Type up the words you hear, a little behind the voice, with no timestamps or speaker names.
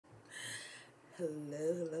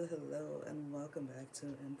Hello, and welcome back to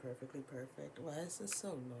Imperfectly Perfect. Why is this so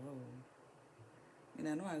low?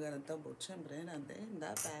 I know I got a double chin, but ain't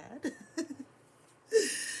that bad.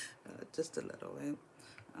 Just a little, right?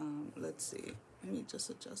 Let's see. Let me just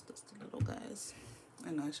adjust this a little, guys. I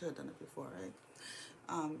know I should have done it before,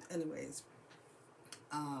 right? Anyways,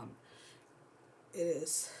 um, it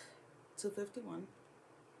is 2:51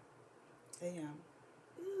 a.m.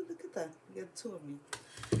 Ooh, look at that. You got two of me.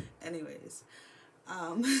 Anyways,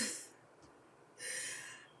 um,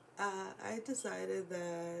 I decided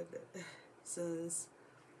that since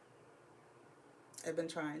I've been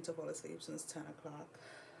trying to fall asleep since 10 o'clock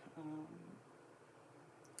um,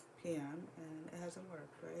 p.m. and it hasn't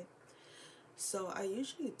worked, right? So I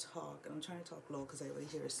usually talk, and I'm trying to talk low because everybody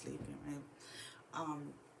here is sleeping, right?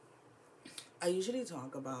 Um, I usually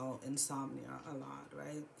talk about insomnia a lot,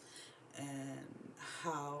 right? And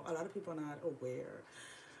how a lot of people are not aware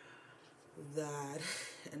that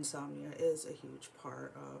insomnia is a huge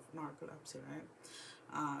part of narcolepsy, right?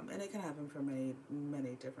 And it can happen for many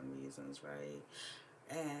different reasons, right?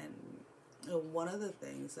 And one of the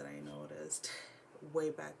things that I noticed way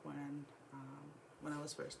back when I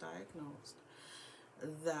was first diagnosed,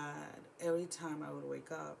 that every time I would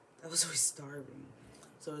wake up, I was always starving.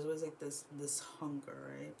 So it was always like this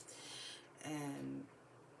hunger, right? And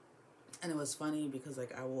and it was funny because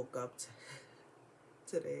like I woke up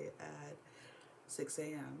today at 6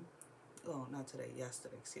 a.m. Oh, not today,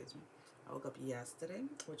 yesterday, excuse me. I woke up yesterday,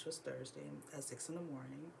 which was Thursday, at 6 in the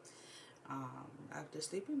morning. After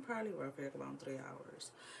sleeping probably roughly like around 3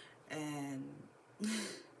 hours. And,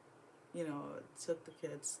 took the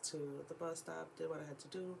kids to the bus stop, did what I had to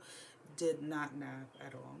do, did not nap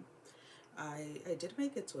at all. I did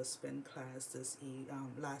make it to a spin class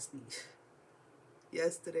last week,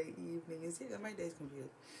 yesterday evening. You see, my day's confused.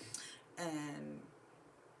 And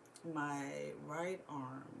my right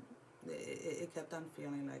arm, it kept on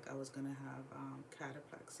feeling like I was gonna have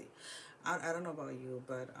cataplexy. I don't know about you,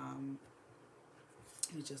 but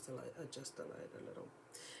you just adjust the light a little.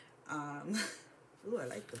 Um, ooh, I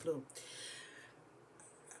like the blue.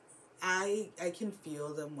 I can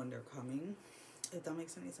feel them when they're coming, if that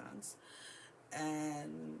makes any sense.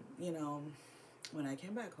 And when I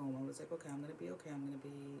came back home, I was like, okay, I'm gonna be okay.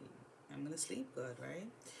 I'm gonna sleep good, right?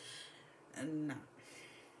 And no,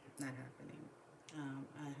 not happening.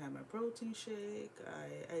 I had my protein shake.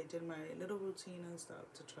 I did my little routine and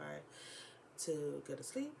stuff to try to get to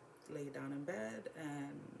sleep, lay down in bed,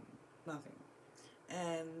 and nothing.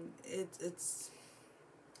 And it's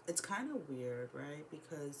kind of weird, right?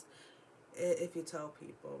 Because if you tell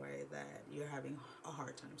people, right, that you're having a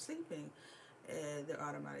hard time sleeping, they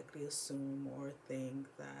automatically assume or think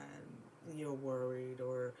that you're worried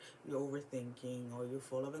or you're overthinking or you're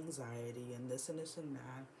full of anxiety and this and this and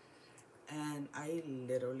that. And I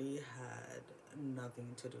literally had nothing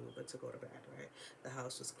to do but to go to bed, right? The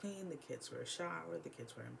house was clean, the kids were showered, the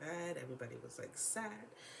kids were in bed, everybody was like sad.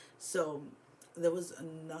 So there was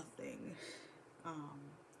nothing um,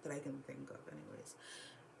 that I can think of, anyways,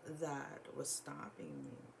 that was stopping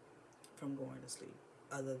me from going to sleep,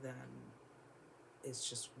 other than it's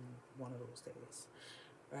just one of those days,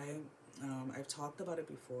 right? I've talked about it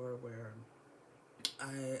before where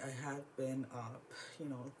I have been up,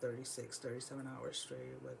 36, 37 hours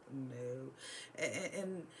straight with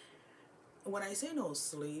and when I say no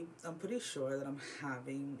sleep, I'm pretty sure that I'm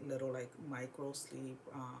having little like micro sleep,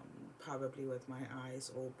 probably with my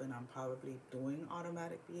eyes open. I'm probably doing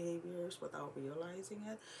automatic behaviors without realizing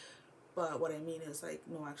it. But what I mean is like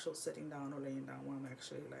no actual sitting down or laying down where I'm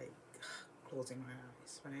actually like closing my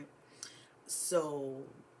eyes, right? So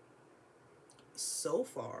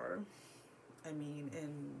far, I mean,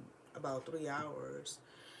 in about 3 hours,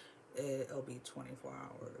 it'll be 24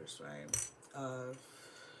 hours, right, of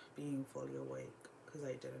being fully awake because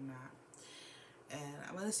I did a nap. And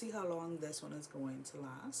I'm going to see how long this one is going to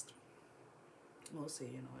last. We'll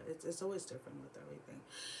see, it's always different with everything.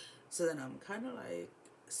 So then I'm kind of like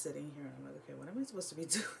sitting here and I'm like, okay, what am I supposed to be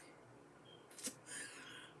doing?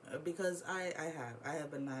 Because I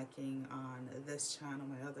have been lacking on this channel,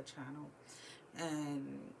 my other channel,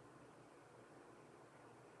 and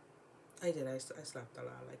I slept a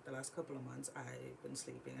lot. Like the last couple of months, I've been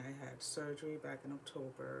sleeping. I had surgery back in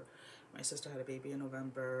October. My sister had a baby in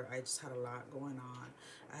November. I just had a lot going on.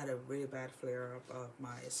 I had a really bad flare up of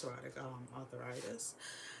my psoriatic arthritis.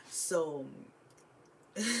 So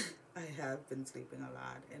I have been sleeping a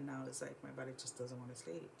lot, and now it's like my body just doesn't want to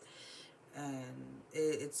sleep. And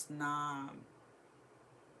it's not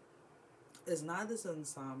this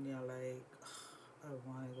insomnia like I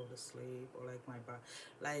want to go to sleep or like my body,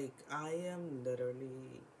 like I am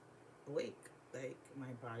literally awake. Like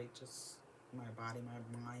my body, my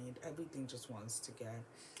mind, everything just wants to get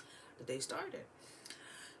the day started.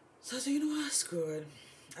 So I said, you know what, screw it.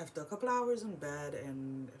 After a couple hours in bed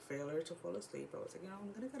and failure to fall asleep, I was like,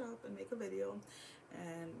 I'm gonna get up and make a video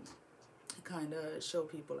and kind of show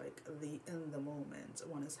people like the in the moment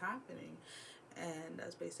when it's happening. And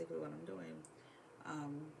that's basically what I'm doing.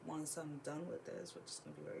 Once I'm done with this, which is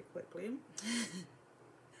gonna be very quickly,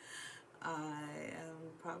 I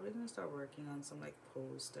am probably gonna start working on some like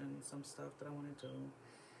post and some stuff that I want to do,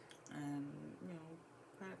 and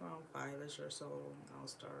kind of around 5ish or so, I'll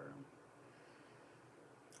start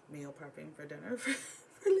meal prepping for dinner for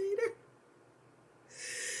later.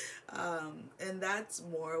 And that's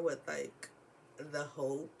more with like the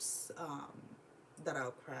hopes that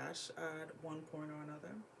I'll crash at one point or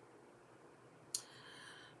another,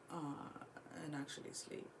 and actually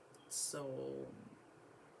sleep. So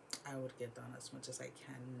I would get done as much as I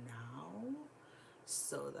can now,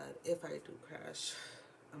 so that if I do crash,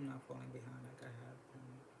 I'm not falling behind like I have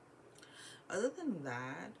been. Other than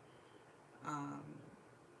that, um,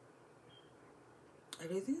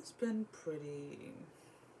 everything's been pretty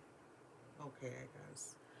okay, I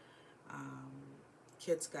guess. Um,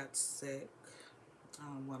 Kids got sick,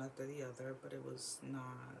 one after the other, but it was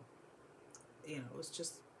not, it was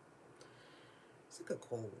just, it's like a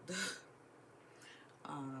cold.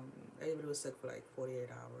 Everybody was sick for like 48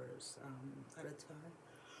 hours at a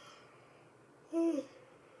time.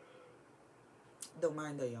 Don't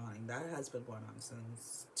mind the yawning. That has been going on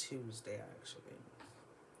since Tuesday, actually.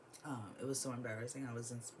 It was so embarrassing.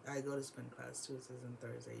 I go to spin class Tuesdays and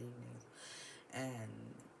Thursday evenings,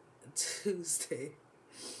 and Tuesday,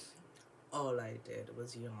 all I did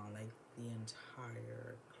was yawn like the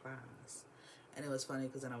entire class. And it was funny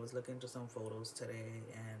because then I was looking through some photos today,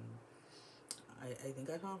 and I think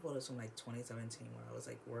I found photos from like 2017 where I was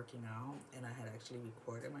like working out and I had actually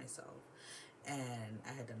recorded myself and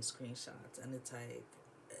I had done screenshots, and it's like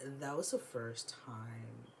that was the first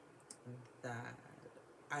time that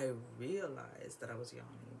I realized that I was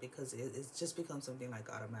yawning, because it's just become something like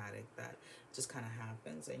automatic that just kind of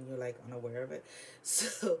happens and you're like unaware of it.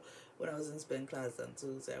 So when I was in spin class on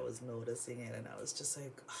Tuesday, I was noticing it and I was just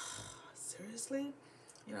like, oh, seriously?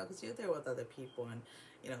 Because you're there with other people, and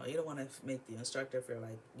you don't want to make the instructor feel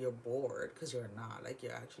like you're bored, because you're not. Like,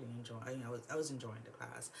 you're actually enjoying. I was enjoying the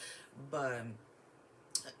class, but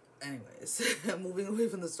anyways, moving away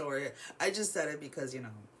from the story, I just said it because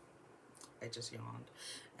I just yawned,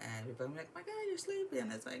 and people are like, "My God, you're sleepy,"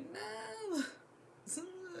 and it's like, no,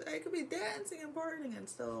 I could be dancing and partying and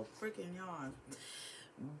still freaking yawn.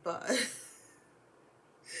 But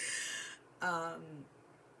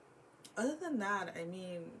other than that, I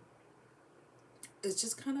mean, it's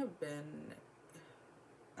just kind of been,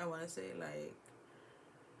 I want to say, like,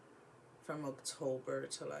 from October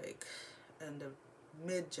to like end of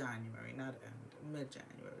mid-January, not end,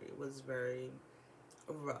 mid-January, it was very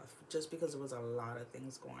rough, just because there was a lot of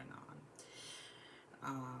things going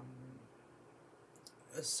on.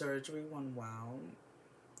 A surgery went well.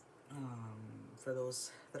 For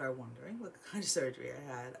those that are wondering what kind of surgery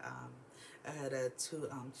I had a tube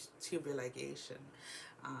ligation.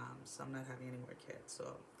 So I'm not having any more kids,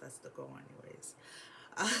 so that's the goal anyways.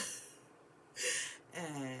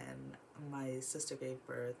 And my sister gave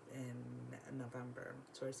birth in November,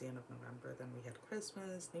 towards the end of November. Then we had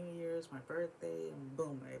Christmas, New Year's, my birthday, and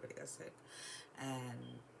boom, everybody got sick.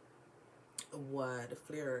 And what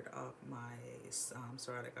flared up my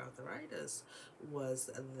psoriatic arthritis was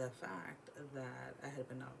the fact that I had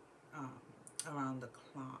been up around the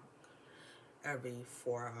clock every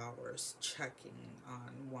 4 hours checking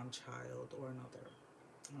on one child or another.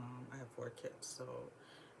 I have 4 kids, so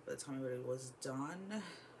by the time it was done,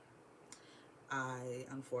 I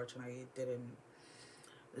unfortunately didn't,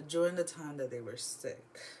 during the time that they were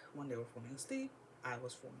sick, when they were falling asleep, I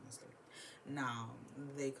was falling asleep. Now,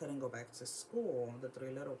 they couldn't go back to school, the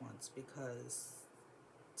 3 little ones, because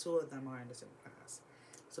 2 of them are in the same class.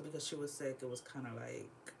 So because she was sick, it was kind of like,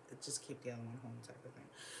 just keep the other one home type of thing.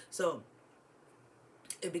 So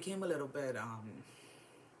it became a little bit,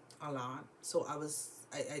 a lot. So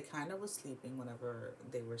I kind of was sleeping whenever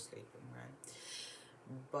they were sleeping, right?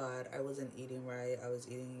 But I wasn't eating right. I was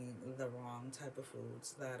eating the wrong type of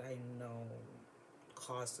foods that I know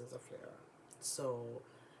causes a flare-up. So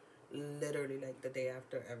literally, like, the day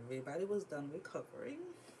after everybody was done recovering,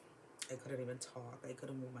 I couldn't even talk. I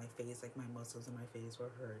couldn't move my face. Like, my muscles in my face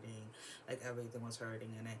were hurting. Like, everything was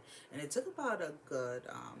hurting in it. And it took about a good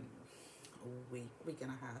week and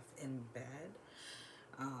a half in bed,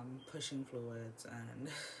 pushing fluids and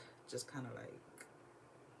just kind of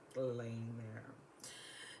like laying there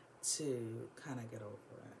to kind of get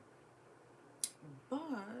over it.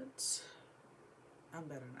 But I'm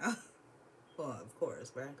better now. Well, of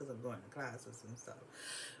course, right? Because I'm going to classes and stuff.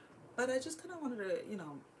 But I just kind of wanted to,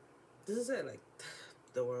 this is it. Like,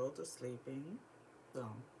 the world is sleeping.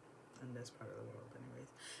 Well, in this part of the world, anyways.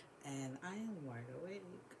 And I am wide awake.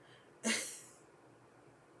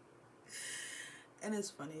 And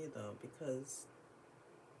it's funny, though, because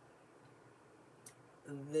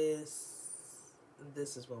this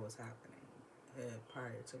this is what was happening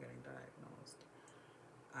prior to getting diagnosed.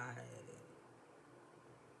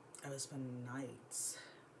 I would spend nights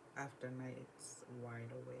after nights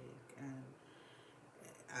wide awake, and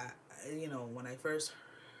when I first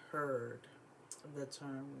heard the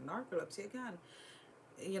term narcolepsy, again,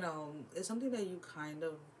 it's something that you kind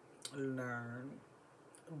of learn,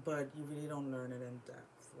 but you really don't learn it in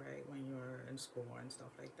depth, right? When you're in school and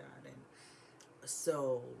stuff like that, and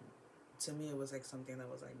so to me, it was like something that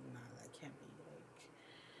was like, nah, that can't be.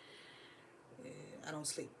 Like, I don't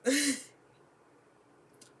sleep.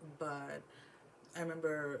 But I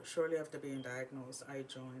remember shortly after being diagnosed, I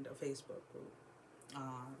joined a Facebook group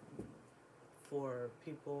um, for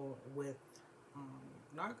people with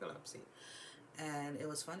narcolepsy. And it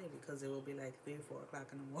was funny because it will be like 3 or 4 o'clock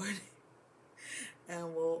in the morning.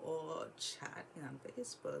 And we'll all chatting on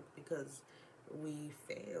Facebook because we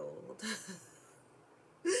failed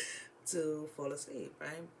to fall asleep,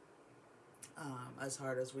 right? As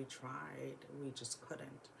hard as we tried, we just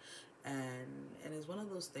couldn't. And it's one of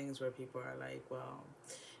those things where people are like, well,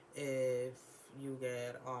 if you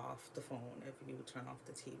get off the phone, if you turn off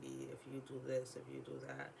the TV, if you do this, if you do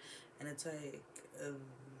that, and it's like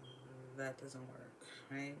that doesn't work,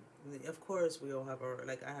 right? Of course, we all have our,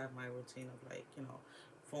 like, I have my routine of, like,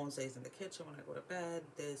 phone stays in the kitchen when I go to bed,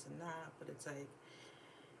 this and that, but it's like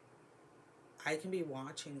I can be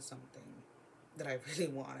watching something that I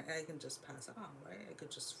really want, and I can just pass out, right? I could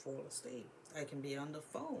just fall asleep. I can be on the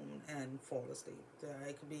phone and fall asleep.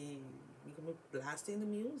 You can be blasting the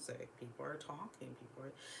music. People are talking. People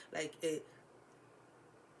are like it.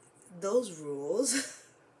 Those rules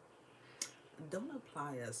don't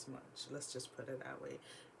apply as much. Let's just put it that way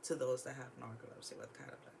to those that have narcolepsy with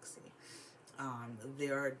cataplexy.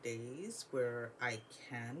 There are days where I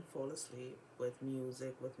can fall asleep with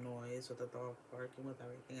music, with noise, with a dog barking, with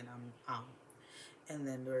everything, and I'm out. And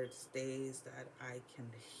then there's days that I can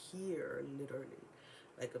hear literally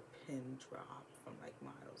like a pin drop from like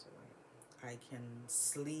miles away. I can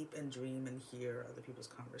sleep and dream and hear other people's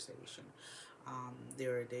conversation.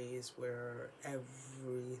 There are days where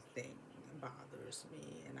everything bothers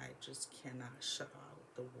me and I just cannot shut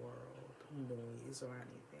out the world, noise or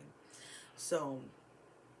anything. So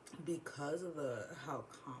because of how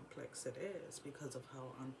complex it is, because of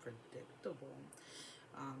how unpredictable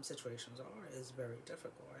situations are, is very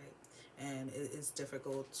difficult, right? And it's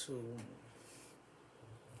difficult to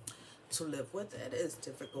live with it. It's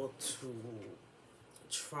difficult to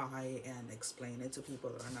try and explain it to people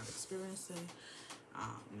that are not experiencing.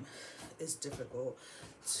 It's difficult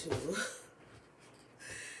to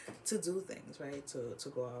to do things, right? To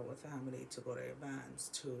go out with family, to go to events,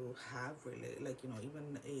 to have really, like,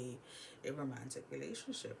 even a romantic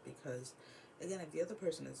relationship, because again, if the other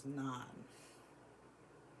person is not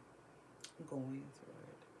going through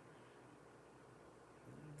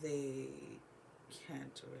it, they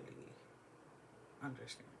can't really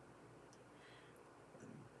understand.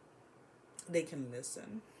 They can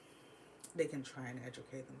listen, they can try and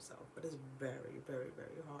educate themselves, but it's very, very,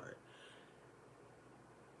 very hard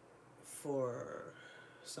for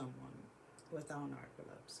someone without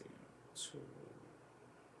narcolepsy to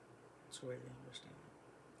really understand,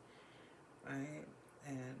 right?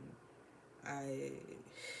 And I,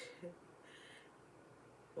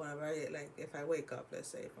 whenever if I wake up, let's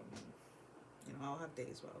say from, I'll have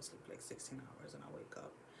days where I'll sleep like 16 hours and I'll wake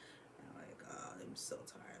up and I'm like, oh, I'm so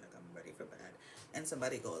tired, like I'm ready for bed. And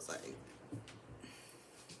somebody goes like,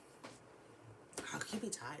 how can you be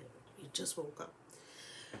tired? You just woke up.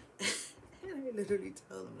 And I literally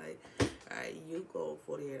tell them like, all right, you go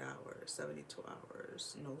 48 hours, 72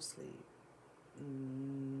 hours, no sleep,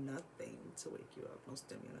 nothing to wake you up, no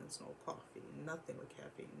stimulants, no coffee, nothing with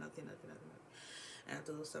caffeine, nothing. And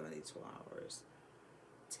after those 72 hours,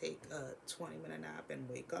 take a 20-minute nap and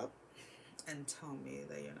wake up and tell me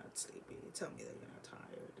that you're not sleepy, tell me that you're not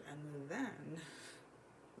tired, and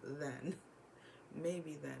then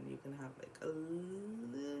maybe then you can have like a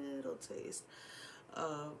little taste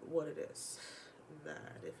of what it is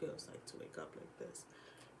that it feels like to wake up like this.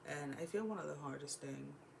 And I feel one of the hardest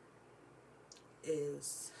thing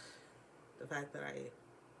is the fact that I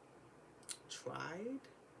tried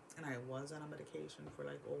and I was on a medication for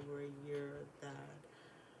like over a year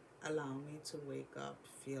that allow me to wake up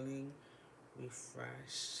feeling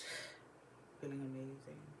refreshed, feeling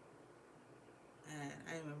amazing. And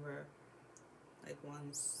I remember like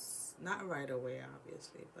once, not right away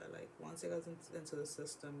obviously, but like once it got into the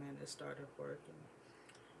system and it started working,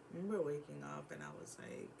 I remember waking up and I was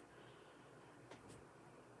like,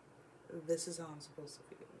 this is how I'm supposed to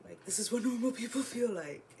feel. Like, this is what normal people feel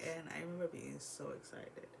like. And I remember being so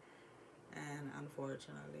excited. And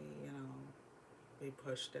unfortunately, we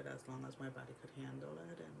pushed it as long as my body could handle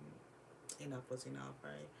it, and enough was enough,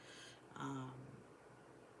 right? Um,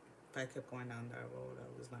 if I kept going down that road,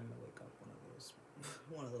 I was not gonna wake up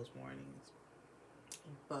one of those mornings.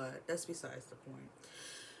 But that's besides the point.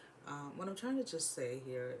 What I'm trying to just say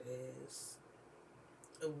here is,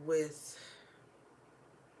 with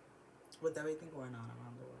with everything going on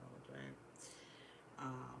around the world, right?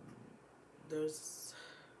 Um, there's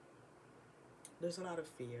there's a lot of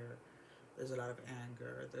fear, there's a lot of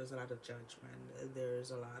anger, there's a lot of judgment,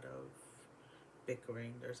 there's a lot of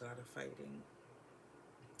bickering, there's a lot of fighting,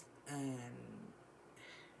 and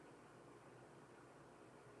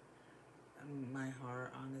my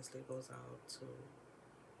heart honestly goes out to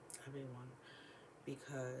everyone,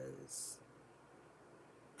 because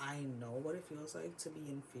I know what it feels like to be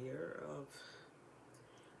in fear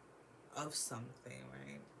of something,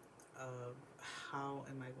 right? Of how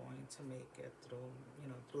am I going to make it through,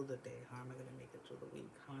 through the day? How am I going to make it through the week?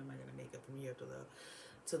 How am I going to make it from here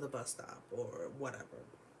to the bus stop or whatever?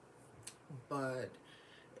 But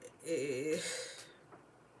it,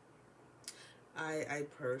 I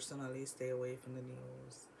personally stay away from the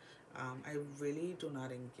news. I really do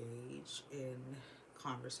not engage in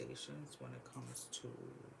conversations when it comes to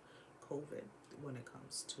COVID, when it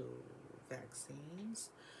comes to vaccines.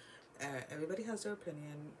 Everybody has their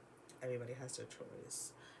opinion, everybody has their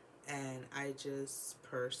choice. And I just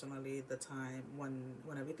personally, the time when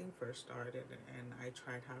everything first started, and I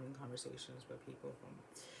tried having conversations with people from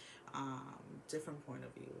different point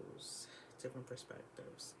of views, different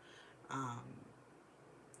perspectives, um,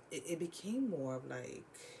 it became more of like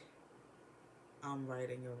I'm right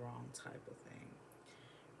and you're wrong type of thing.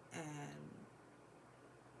 And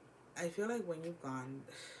I feel like when you've gone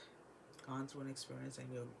through an experience and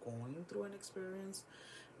you're going through an experience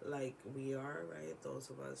like we are, right? Those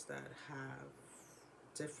of us that have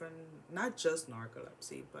different, not just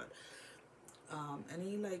narcolepsy, but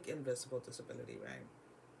any like invisible disability, right?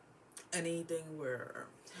 Anything where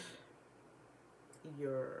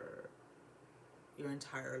your your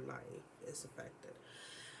entire life is affected.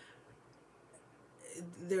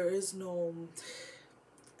 There is no.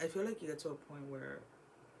 I feel like you get to a point where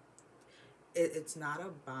it's not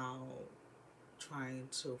about trying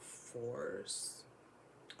to force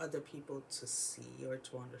other people to see or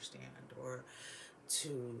to understand or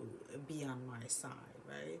to be on my side,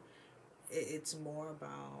 right? It's more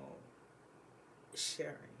about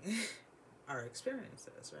sharing our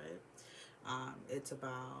experiences, right? It's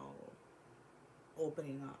about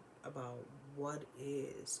opening up about what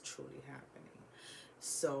is truly happening.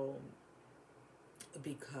 So,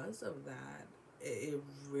 because of that, it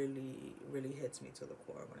really, really hits me to the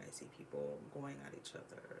core when I see people going at each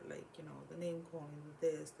other, like, the name calling,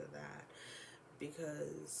 this, the that,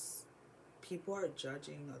 because people are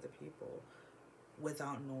judging other people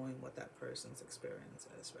without knowing what that person's experience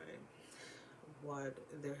is, right? What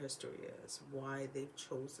their history is, why they've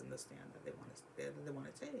chosen the stand that they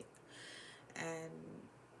want to take. And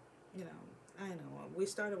I know we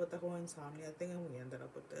started with the whole insomnia thing and we ended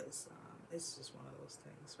up with this. It's just one of those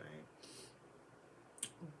things, right?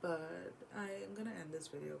 But I'm gonna end this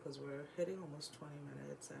video because we're hitting almost 20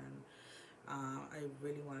 minutes, and I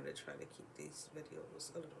really wanted to try to keep these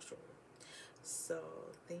videos a little shorter. So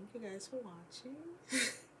thank you guys for watching.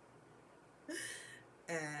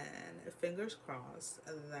 And fingers crossed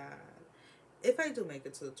that if I do make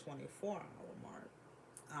it to the 24-hour mark,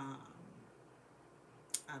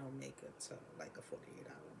 I don't make it to like a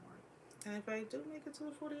 48-hour mark. And if I do make it to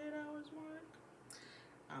the 48 hours mark,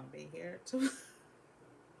 I'll be here too.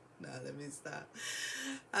 No, let me stop.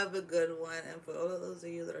 Have a good one. And for all of those of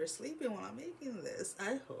you that are sleeping while I'm making this,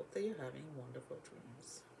 I hope that you're having wonderful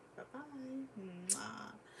dreams. Bye-bye.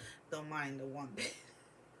 Mwah. Don't mind the one bit.